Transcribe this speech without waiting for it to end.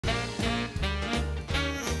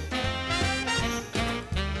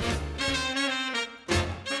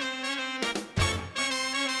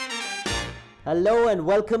Hello and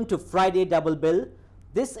welcome to Friday Double Bill.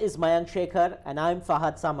 This is Mayank Shekhar and I'm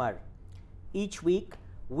Fahad Samar. Each week,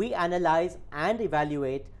 we analyze and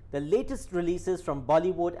evaluate the latest releases from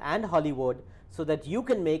Bollywood and Hollywood so that you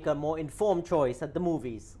can make a more informed choice at the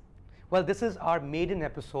movies. Well, this is our maiden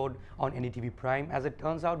episode on NDTV Prime. As it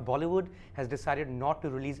turns out, Bollywood has decided not to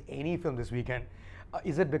release any film this weekend.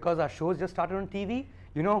 Is it because our shows just started on TV?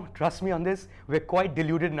 You know, trust me on this, we're quite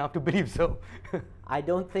deluded enough to believe so. I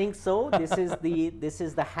don't think so. This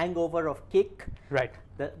is the hangover of Kick. Right.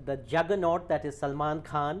 The juggernaut that is Salman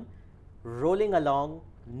Khan rolling along.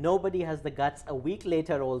 Nobody has the guts a week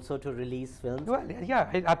later also to release films. Well, yeah,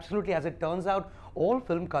 absolutely. As it turns out, all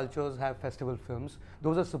film cultures have festival films.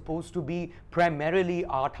 Those are supposed to be primarily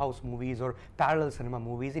art house movies or parallel cinema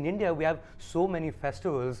movies. In India, we have so many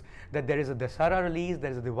festivals that there is a Dasara release,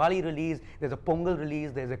 there is a Diwali release, there's a Pongal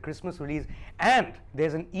release, there's a Christmas release, and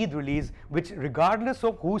there's an Eid release, which regardless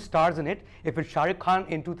of who stars in it, if it's Shah Rukh Khan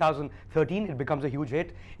in 2013, it becomes a huge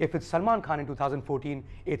hit. If it's Salman Khan in 2014,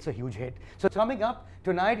 it's a huge hit. So coming up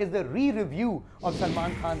tonight is the re-review of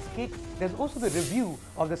Salman Khan's Kick. There's also the review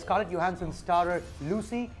of the Scarlett Johansson starrer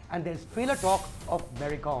Lucy, and there's trailer talk of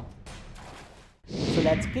Mary Kom. So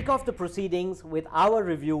let's kick off the proceedings with our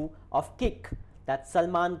review of Kick, that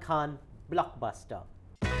Salman Khan blockbuster.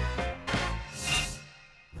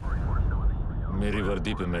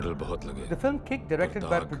 The film Kick, directed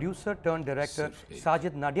by producer turned director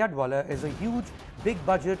Sajid Nadiadwala, is a huge,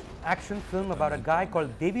 big-budget action film about a guy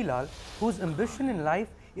called Devilal whose ambition in life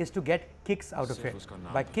is to get kicks out of it.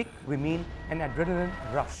 By kick, we mean an adrenaline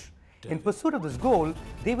rush. In pursuit of this goal,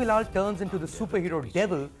 Devilal turns into the superhero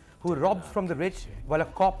Devil who robs from the rich while a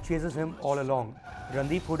cop chases him all along.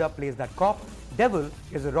 Randeep Hooda plays that cop. Devil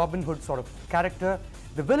is a Robin Hood sort of character.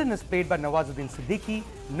 The villain is played by Nawazuddin Siddiqui.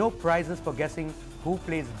 No prizes for guessing who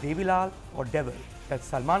plays Devilal or Devil. That's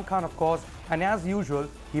Salman Khan, of course, and as usual,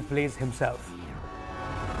 he plays himself.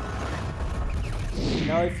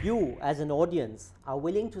 Now, if you, as an audience, are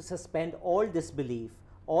willing to suspend all disbelief,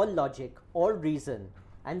 all logic, all reason,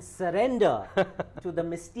 and surrender to the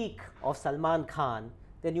mystique of Salman Khan,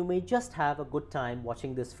 then you may just have a good time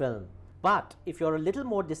watching this film. But if you're a little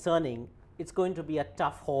more discerning, it's going to be a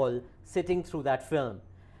tough haul sitting through that film.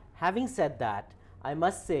 Having said that, I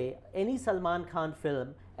must say any Salman Khan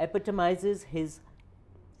film epitomizes his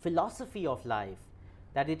philosophy of life,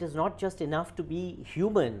 that it is not just enough to be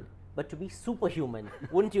human, but to be superhuman,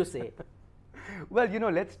 wouldn't you say? Well, you know,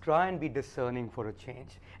 let's try and be discerning for a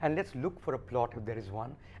change, and let's look for a plot if there is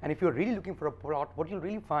one. And if you're really looking for a plot, what you'll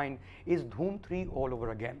really find is Dhoom 3 all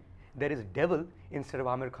over again. There is Devil instead of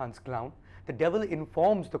Amir Khan's clown. The devil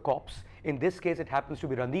informs the cops. In this case, it happens to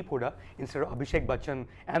be Randeep Hooda instead of Abhishek Bachchan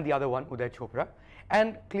and the other one, Uday Chopra.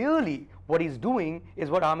 And clearly, what he's doing is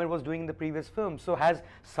what Amir was doing in the previous film. So has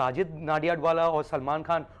Sajid Nadiadwala or Salman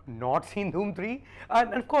Khan not seen Dhoom 3?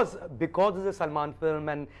 And of course, because it's a Salman film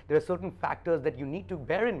and there are certain factors that you need to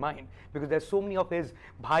bear in mind, because there's so many of his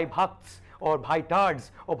Bhai Bhakts or Bhai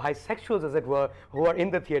Tards or bisexuals, as it were, who are in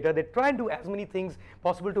the theater. They try and do as many things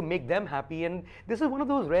possible to make them happy. And this is one of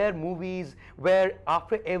those rare movies where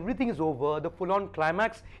after everything is over, the full-on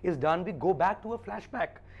climax is done, we go back to a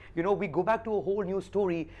flashback. You know, we go back to a whole new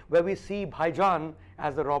story where we see Bhaijan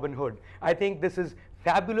as the Robin Hood. I think this is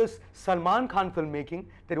fabulous Salman Khan filmmaking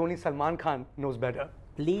that only Salman Khan knows better.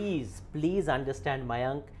 Please understand,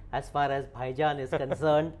 Mayank, as far as Bhaijan is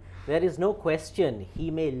concerned, there is no question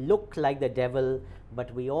he may look like the devil,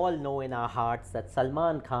 but we all know in our hearts that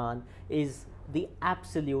Salman Khan is the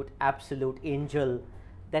absolute angel,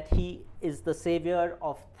 that he is the savior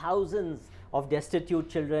of thousands of destitute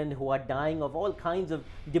children who are dying of all kinds of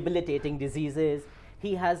debilitating diseases.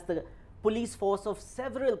 He has the police force of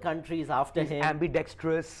several countries after him. He's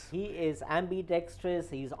ambidextrous. He is ambidextrous,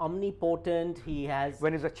 he's omnipotent, he has...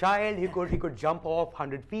 When he's a child, he could jump off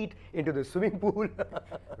 100 feet into the swimming pool.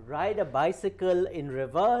 Ride a bicycle in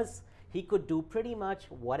reverse. He could do pretty much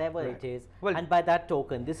whatever it is. Well, and by that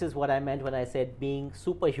token, this is what I meant when I said being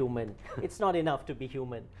superhuman. It's not enough to be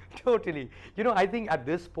human. Totally. You know, I think at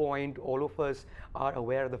this point, all of us are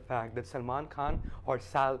aware of the fact that Salman Khan, or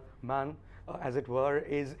Salman, as it were,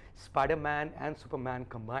 is Spider-Man and Superman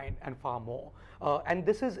combined and far more. And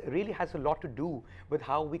this really has a lot to do with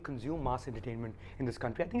how we consume mass entertainment in this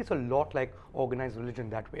country. I think it's a lot like organized religion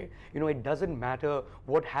that way. You know, it doesn't matter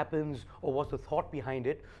what happens or what's the thought behind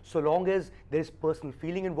it, so long as there's personal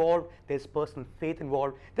feeling involved, there's personal faith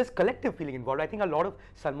involved, there's collective feeling involved. I think a lot of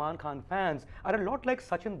Salman Khan fans are a lot like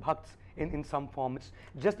Sachin Bhakts in some form. It's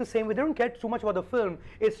just the same way. They don't care too much about the film.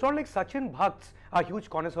 It's not like Sachin Bhakts are huge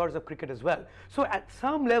connoisseurs of cricket as well. So at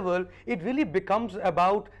some level, it really becomes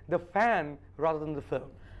about the fan rather than the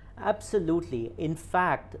film. Absolutely. In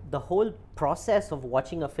fact, the whole process of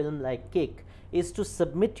watching a film like Kick is to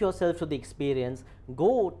submit yourself to the experience,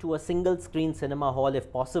 go to a single screen cinema hall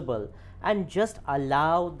if possible, and just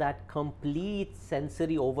allow that complete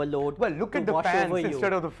sensory overload Well, look to at the wash fans over you.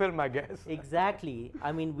 instead of the film, I guess. Exactly.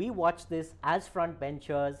 I mean, we watched this as front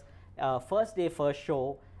benchers, first day, first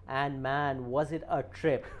show, and man, was it a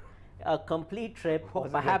trip. A complete trip, or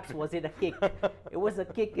perhaps was it a kick? It was a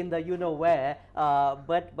kick in the you-know-where,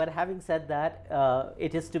 but having said that,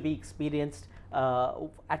 it is to be experienced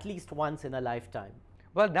at least once in a lifetime.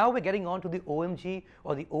 Well, now we're getting on to the OMG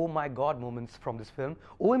or the oh my god moments from this film.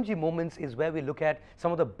 OMG moments is where we look at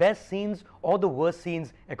some of the best scenes or the worst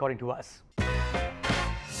scenes according to us.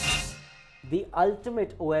 The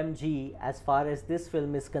ultimate OMG as far as this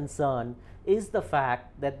film is concerned is the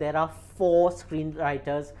fact that there are 4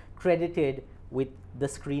 screenwriters credited with the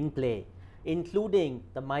screenplay, including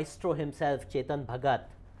the maestro himself, Chetan Bhagat.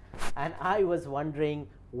 And I was wondering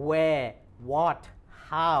where, what,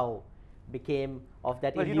 how became of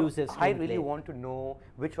that elusive screenplay. I really want to know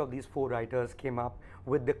which of these 4 writers came up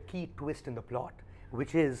with the key twist in the plot,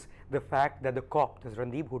 which is the fact that the cop, this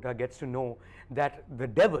Randeep Hooda, gets to know that the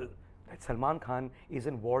devil, that Salman Khan, is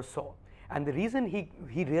in Warsaw. And the reason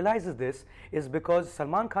he realizes this is because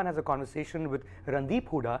Salman Khan has a conversation with Randeep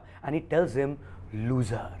Hooda and he tells him,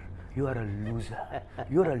 loser, you are a loser,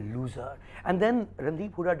 you are a loser. And then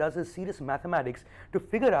Randeep Hooda does his serious mathematics to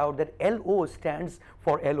figure out that LO stands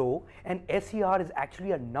for LO and SER is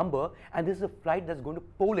actually a number, and this is a flight that's going to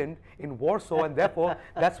Poland in Warsaw, and therefore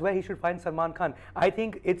that's where he should find Salman Khan. I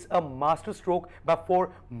think it's a master stroke by 4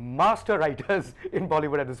 master writers in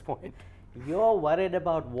Bollywood at this point. You're worried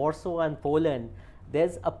about Warsaw and Poland.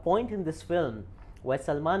 There's a point in this film where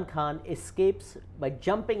Salman Khan escapes by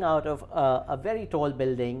jumping out of a very tall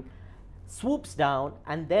building, swoops down,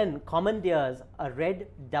 and then commandeers a red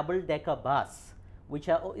double-decker bus, which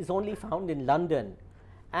is only found in London.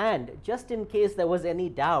 And just in case there was any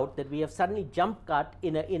doubt that we have suddenly jump cut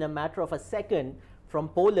in a matter of a second from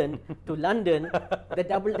Poland to London, the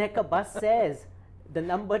double-decker bus says the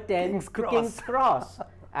number 10 King's to Cross. King's Cross.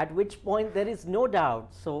 At which point there is no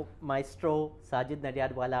doubt. So, Maestro Sajid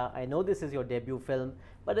Nadyadwala, I know this is your debut film,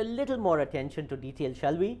 but a little more attention to detail,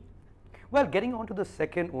 shall we? Well, getting on to the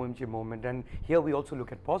second OMG moment, and here we also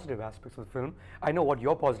look at positive aspects of the film. I know what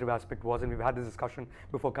your positive aspect was, and we've had this discussion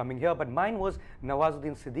before coming here, but mine was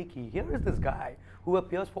Nawazuddin Siddiqui. Here is this guy who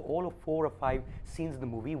appears for all of 4 or 5 scenes in the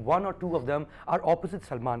movie. 1 or 2 of them are opposite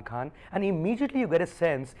Salman Khan, and immediately you get a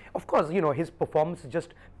sense, of course, you know, his performance is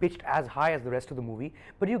just pitched as high as the rest of the movie,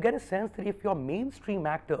 but you get a sense that if your mainstream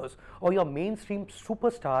actors or your mainstream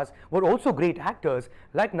superstars were also great actors,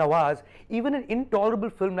 like Nawaz, even an intolerable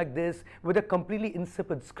film like this with a completely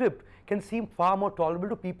insipid script can seem far more tolerable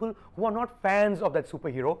to people who are not fans of that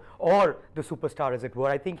superhero or the superstar, as it were.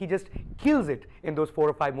 I think he just kills it in those 4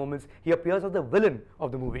 or 5 moments. He appears as the villain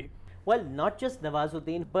of the movie. Well, not just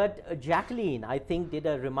Nawazuddin, but Jacqueline, I think, did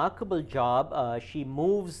a remarkable job. She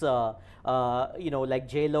moves, like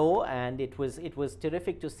J-Lo, and it was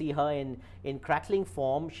terrific to see her in crackling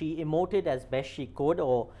form. She emoted as best she could,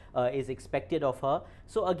 or is expected of her.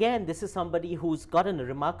 So again, this is somebody who's gotten a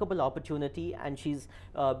remarkable opportunity, and she's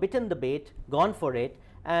bitten the bait, gone for it,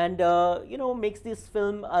 and makes this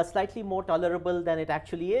film slightly more tolerable than it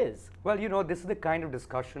actually is. Well, this is the kind of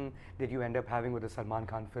discussion that you end up having with a Salman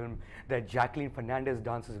Khan film, that Jacqueline Fernandez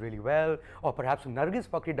dances really well, or perhaps Nargis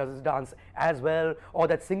Fakhri does his dance as well, or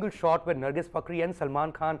that single shot where Nargis Fakhri and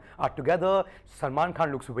Salman Khan are together. Salman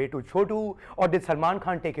Khan looks way too chotu, or did Salman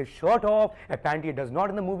Khan take his shirt off? Apparently it does not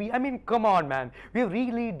in the movie. I mean, come on, man. We've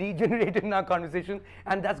really degenerated in our conversation,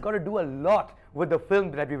 and that's got to do a lot with the film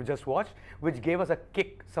that we've just watched, which gave us a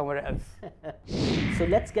kick somewhere else. So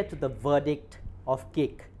let's get to the verdict of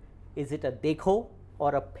Kick. Is it a dekho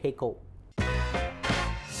or a peko?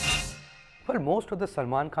 Well, most of the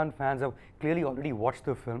Salman Khan fans have clearly already watched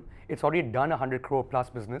the film. It's already done 100 crore plus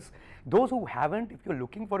business. Those who haven't, if you're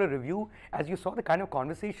looking for a review, as you saw the kind of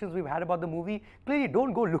conversations we've had about the movie, clearly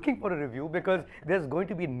don't go looking for a review, because there's going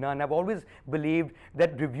to be none. I've always believed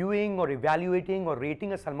that reviewing or evaluating or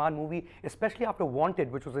rating a Salman movie, especially after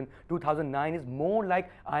Wanted, which was in 2009, is more like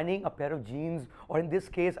ironing a pair of jeans, or in this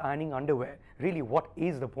case, ironing underwear. Really, what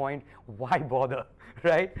is the point? Why bother?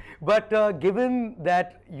 Right? But given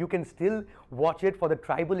that you can still watch it for the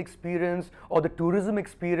tribal experience or the tourism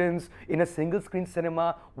experience in a single screen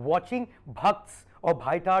cinema, watching Bhakts or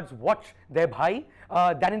Bhaitards watch their Bhai,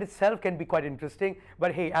 that in itself can be quite interesting.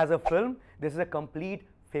 But hey, as a film, this is a complete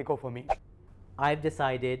fako for me. I've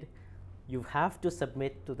decided you have to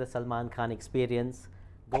submit to the Salman Khan experience.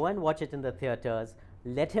 Go and watch it in the theaters.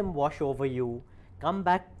 Let him wash over you. come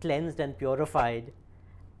back cleansed and purified,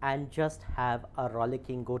 and just have a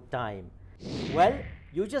rollicking good time. Well,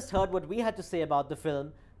 you just heard what we had to say about the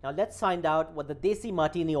film. Now let's find out what the Desi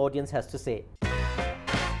Martini audience has to say.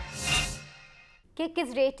 Kick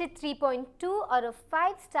is rated 3.2 out of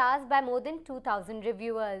 5 stars by more than 2,000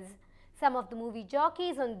 reviewers. Some of the movie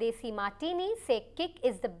jockeys on Desi Martini say Kick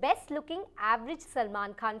is the best looking average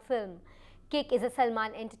Salman Khan film. Kick is a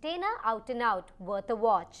Salman entertainer out and out, worth a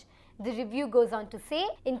watch. The review goes on to say,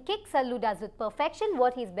 in Kick, Sallu does with perfection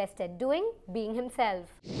what he's best at doing, being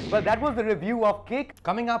himself. Well, that was the review of Kick.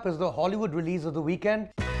 Coming up is the Hollywood release of the weekend.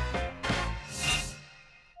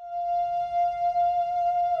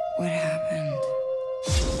 What happened?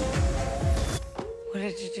 What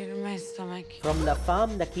did you do to my stomach? From La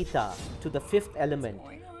Femme Nikita to The Fifth Element,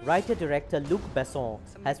 writer-director Luc Besson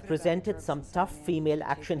has presented some tough female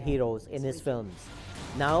action heroes in his films.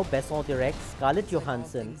 Now Besson directs Scarlett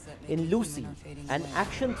Johansson in Lucy, an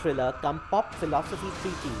action thriller come pop philosophy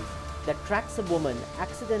treatise that tracks a woman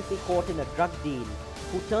accidentally caught in a drug deal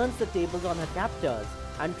who turns the tables on her captors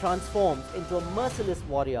and transforms into a merciless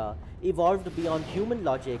warrior evolved beyond human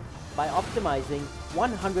logic by optimizing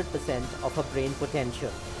 100% of her brain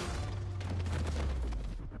potential.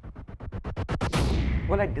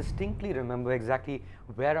 Well, I distinctly remember exactly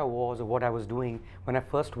where I was or what I was doing when I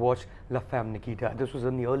first watched La Femme Nikita. This was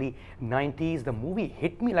in the early 90s. The movie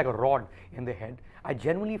hit me like a rod in the head. I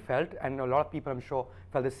genuinely felt, and a lot of people I'm sure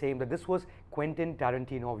felt the same, that this was Quentin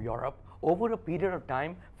Tarantino of Europe. Over a period of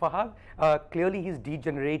time, Fahad, clearly he's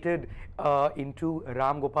degenerated into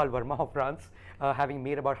Ram Gopal Verma of France, having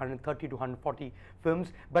made about 130 to 140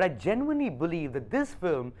 films. But I genuinely believe that this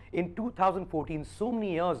film in 2014, so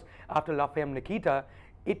many years after La Femme Nikita,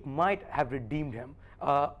 it might have redeemed him.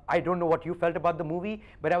 I don't know what you felt about the movie,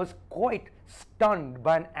 but I was quite stunned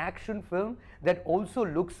by an action film that also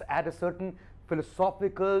looks at a certain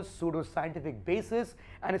philosophical, pseudo-scientific basis,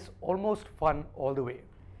 and it's almost fun all the way.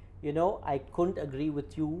 You know, I couldn't agree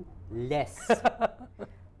with you less.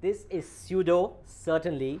 This is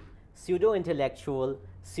certainly, pseudo-intellectual,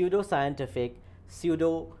 pseudo-scientific,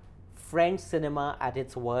 pseudo-French cinema at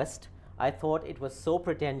its worst. I thought it was so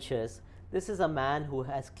pretentious. This is a man who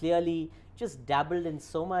has clearly just dabbled in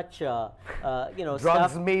so much, Drugs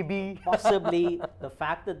stuff. maybe. Possibly. The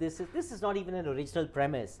fact that this is not even an original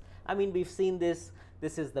premise. I mean, we've seen this.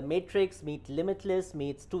 This is The Matrix meets Limitless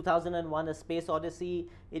meets 2001: A Space Odyssey.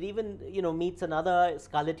 It even, meets another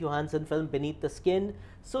Scarlett Johansson film, Beneath the Skin.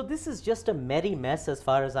 So this is just a merry mess as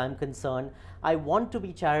far as I'm concerned. I want to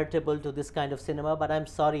be charitable to this kind of cinema, but I'm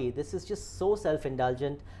sorry, this is just so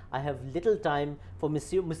self-indulgent. I have little time for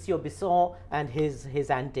Monsieur Besson and his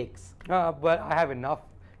antics. Well, I have enough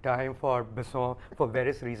time for Besson for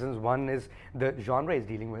various reasons. One is the genre he's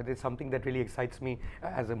dealing with. It's something that really excites me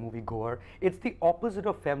as a movie goer. It's the opposite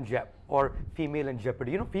of femme-jep or female in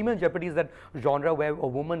jeopardy. Female in jeopardy is that genre where a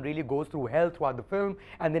woman really goes through hell throughout the film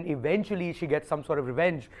and then eventually she gets some sort of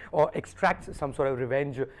revenge or extracts some sort of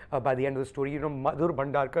revenge by the end of the story. Madhur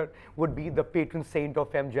Bhandarkar would be the patron saint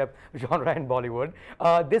of femme-jep genre in Bollywood.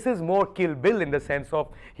 This is more Kill Bill in the sense of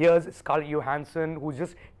here's Scarlett Johansson who's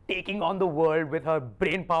just taking on the world with her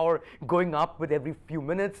brain power going up with every few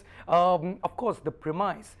minutes. Of course, the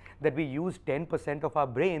premise that we use 10% of our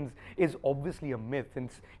brains is obviously a myth. And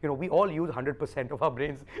we all use 100% of our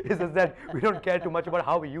brains. It's just that we don't care too much about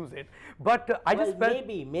how we use it. But I just felt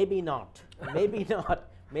maybe not. Maybe not.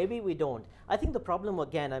 Maybe we don't. I think the problem,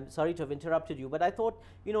 again, I'm sorry to have interrupted you, but I thought,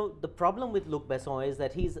 the problem with Luc Besson is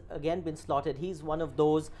that he's, again, been slotted. He's one of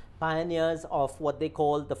those pioneers of what they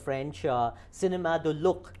call the French cinéma de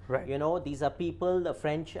look. Right. These are people, the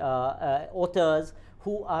French authors,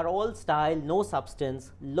 who are all style, no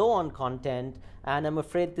substance, low on content, and I'm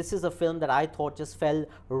afraid this is a film that I thought just fell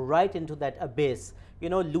right into that abyss.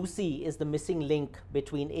 Lucy is the missing link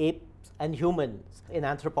between apes and humans in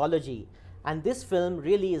anthropology. And this film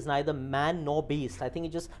really is neither man nor beast. I think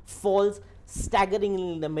it just falls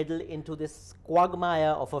staggeringly in the middle into this quagmire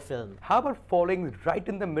of a film. How about falling right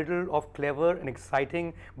in the middle of clever and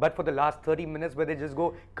exciting, but for the last 30 minutes where they just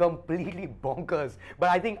go completely bonkers? But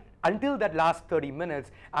I think until that last 30 minutes,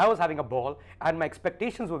 I was having a ball and my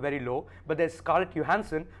expectations were very low, but there's Scarlett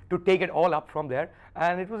Johansson to take it all up from there,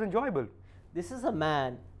 and it was enjoyable. This is a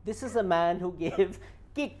man who gave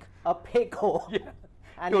Kick a peko. Yeah.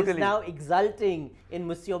 And totally. Is now exulting in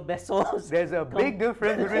Monsieur Besson's. There's a big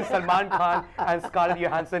difference between Salman Khan and Scarlett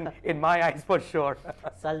Johansson in my eyes for sure.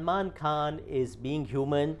 Salman Khan is being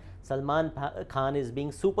human. Salman Khan is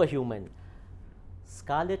being superhuman.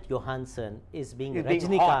 Scarlett Johansson is being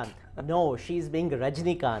Rajinikanth. No, she's being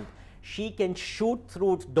Rajinikanth. She can shoot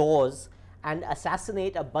through doors and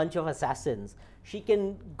assassinate a bunch of assassins. She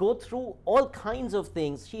can go through all kinds of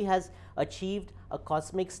things. She has achieved a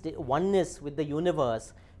cosmic oneness with the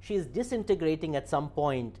universe. She is disintegrating at some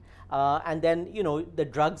point, and then, you know, the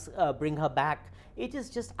drugs bring her back. It is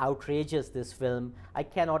just outrageous, this film. I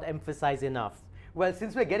cannot emphasize enough. Well,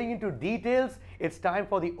 since we're getting into details, it's time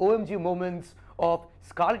for the OMG moments of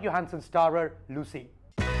Scarlett Johansson starer Lucy.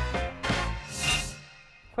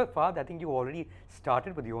 Well, Fahad, I think you already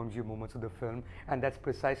started with the OMG moments of the film, and that's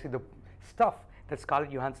precisely the stuff that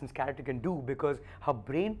Scarlett Johansson's character can do, because her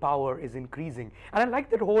brain power is increasing. And I like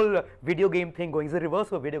that whole video game thing going. It's the reverse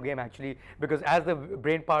of a video game, actually, because as the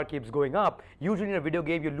brain power keeps going up, usually in a video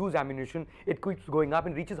game you lose ammunition, it keeps going up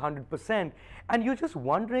and reaches 100%, and you're just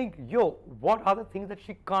wondering, yo, what are the things that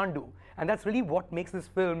she can't do? And that's really what makes this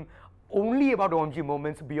film only about OMG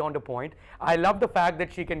moments beyond a point. I love the fact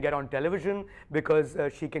that she can get on television, because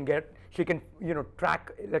she can you know,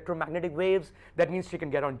 track electromagnetic waves. That means she can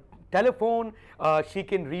get on telephone, she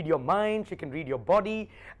can read your mind, she can read your body.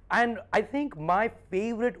 And I think my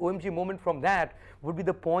favorite OMG moment from that would be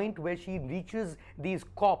the point where she reaches these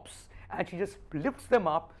cops and she just lifts them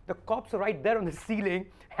up. The cops are right there on the ceiling,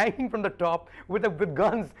 hanging from the top with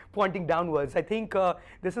guns pointing downwards. I think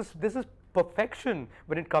this is perfection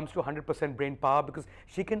when it comes to 100% brain power, because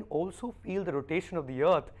she can also feel the rotation of the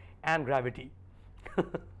earth and gravity.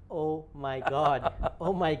 Oh my God!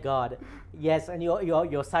 Oh my God! Yes, and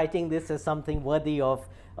you're citing this as something worthy of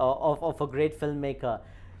a great filmmaker.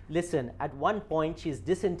 Listen, at one point she's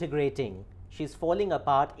disintegrating. She's falling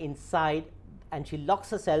apart inside, and she locks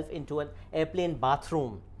herself into an airplane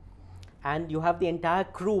bathroom. And you have the entire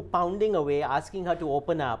crew pounding away, asking her to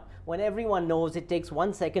open up, when everyone knows it takes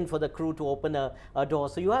 1 second for the crew to open a door.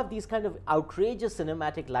 So you have these kind of outrageous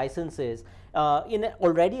cinematic licenses in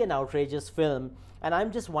already an outrageous film. And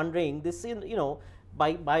I'm just wondering, this, you know,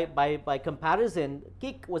 by comparison,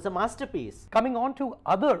 Kick was a masterpiece. Coming on to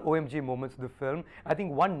other OMG moments of the film, I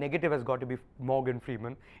think one negative has got to be Morgan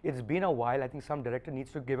Freeman. It's been a while. I think some director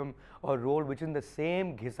needs to give him a role which is in the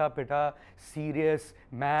same ghisa-pita, serious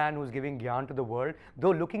man who's giving gyan to the world.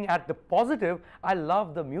 Though looking at the positive, I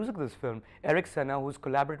love the music of this film. Eric Senna, who's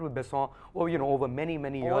collaborated with Besson over many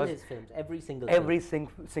years. All his films, every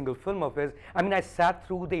single film of his. I mean, I sat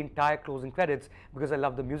through the entire closing credits because I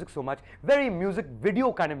love the music so much. Very music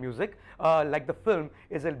video kind of music, like the film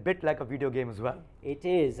is a bit like a video game as well. It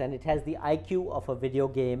is, and it has the IQ of a video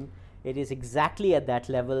game. It is exactly at that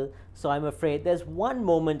level. So I'm afraid there's one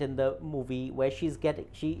moment in the movie where she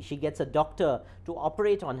gets a doctor to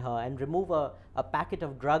operate on her and remove a packet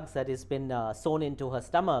of drugs that has been sewn into her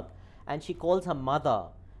stomach, and she calls her mother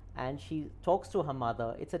and she talks to her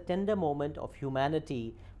mother. It's a tender moment of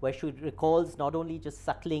humanity where she recalls not only just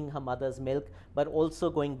suckling her mother's milk but also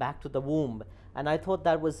going back to the womb. And I thought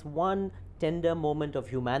that was one tender moment of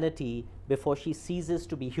humanity before she ceases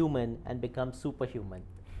to be human and becomes superhuman.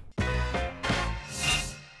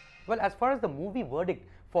 Well, as far as the movie verdict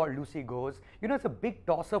for Lucy goes, you know, it's a big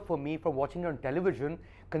toss-up for me from watching it on television,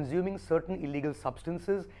 consuming certain illegal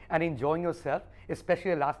substances and enjoying yourself,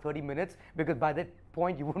 especially the last 30 minutes, because by that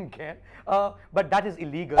point you wouldn't care. But that is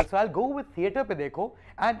illegal. So I'll go with Theatre Pe Dekho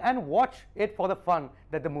and watch it for the fun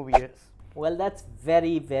that the movie is. Well, that's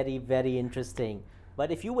very interesting.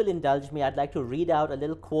 But if you will indulge me, I'd like to read out a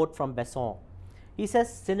little quote from Besson. He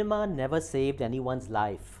says, "Cinema never saved anyone's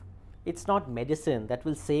life. It's not medicine that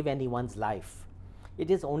will save anyone's life. It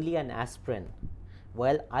is only an aspirin."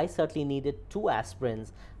 Well, I certainly needed 2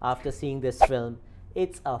 aspirins after seeing this film.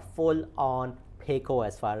 It's a full-on Peco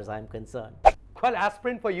as far as I'm concerned. Well,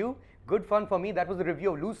 aspirin for you, good fun for me. That was the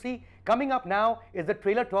review of Lucy. Coming up now is the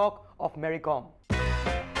trailer talk of Mary Com.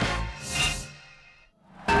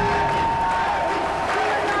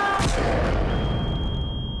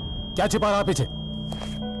 क्या छिपा रहा पीछे?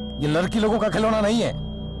 ये लड़की लोगों का खिलौना नहीं है।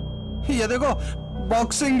 ये देखो,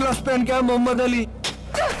 बॉक्सिंग ग्लव्स पहन के मोहम्मद अली।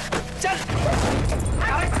 चल,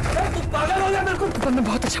 तू पागल हो गया बिल्कुल। मैं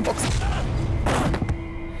बहुत अच्छा बॉक्सर।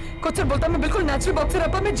 कोच सर बोलता मैं बिल्कुल नेचुरल बॉक्सर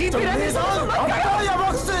हूँ, मैं जीत भी रहा हूँ।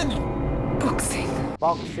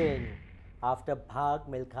 Boxing. After Bhag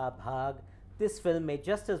Milkha Bhag, this film may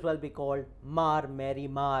just as well be called Mar Mary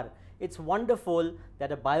Mar. It's wonderful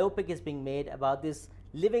that a biopic is being made about this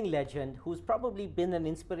living legend who's probably been an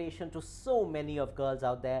inspiration to so many of girls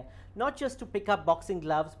out there, not just to pick up boxing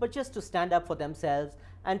gloves, but just to stand up for themselves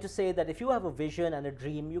and to say that if you have a vision and a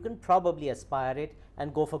dream, you can probably aspire it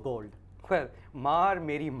and go for gold. Well, Mar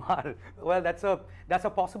Meri Mar. Well, that's a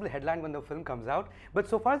possible headline when the film comes out. But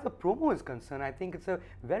so far as the promo is concerned, I think it's a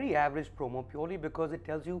very average promo purely because it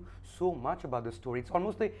tells you so much about the story. It's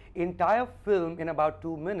almost the entire film in about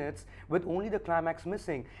 2 minutes with only the climax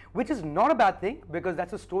missing, which is not a bad thing because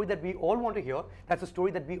that's a story that we all want to hear. That's a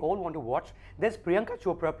story that we all want to watch. There's Priyanka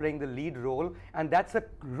Chopra playing the lead role, and that's a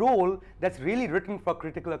role that's really written for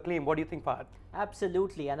critical acclaim. What do you think, Fahad?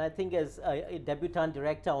 Absolutely, and I think as a debutant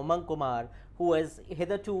director, Umang Kumar, who has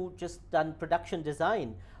hitherto just done production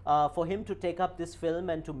design, for him to take up this film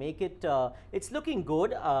and to make it, it's looking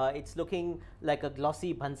good. It's looking like a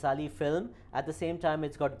glossy Bhansali film. At the same time,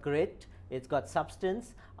 it's got grit, it's got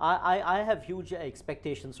substance. I have huge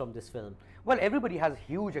expectations from this film. Well, everybody has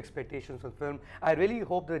huge expectations of film. I really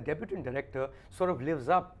hope the debutant director sort of lives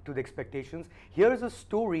up to the expectations. Here is a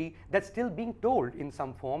story that's still being told in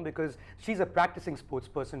some form because she's a practicing sports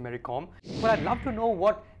person, Mary Com. But I'd love to know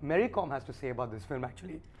what Mary Com has to say about this film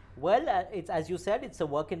actually. Well, it's, as you said, it's a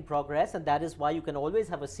work in progress, and that is why you can always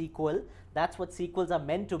have a sequel. That's what sequels are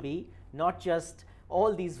meant to be, not just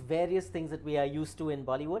all these various things that we are used to in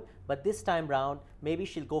Bollywood, but this time round, maybe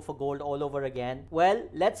she'll go for gold all over again. Well,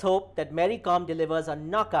 let's hope that Mary Com delivers a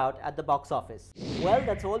knockout at the box office. Well,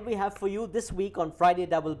 that's all we have for you this week on Friday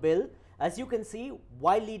Double Bill. As you can see,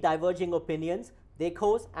 widely diverging opinions,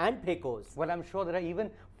 Dekhos and Pekos. Well, I'm sure there are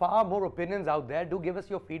even far more opinions out there. Do give us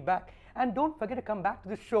your feedback. And don't forget to come back to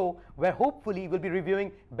the show where hopefully we'll be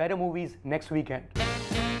reviewing better movies next weekend.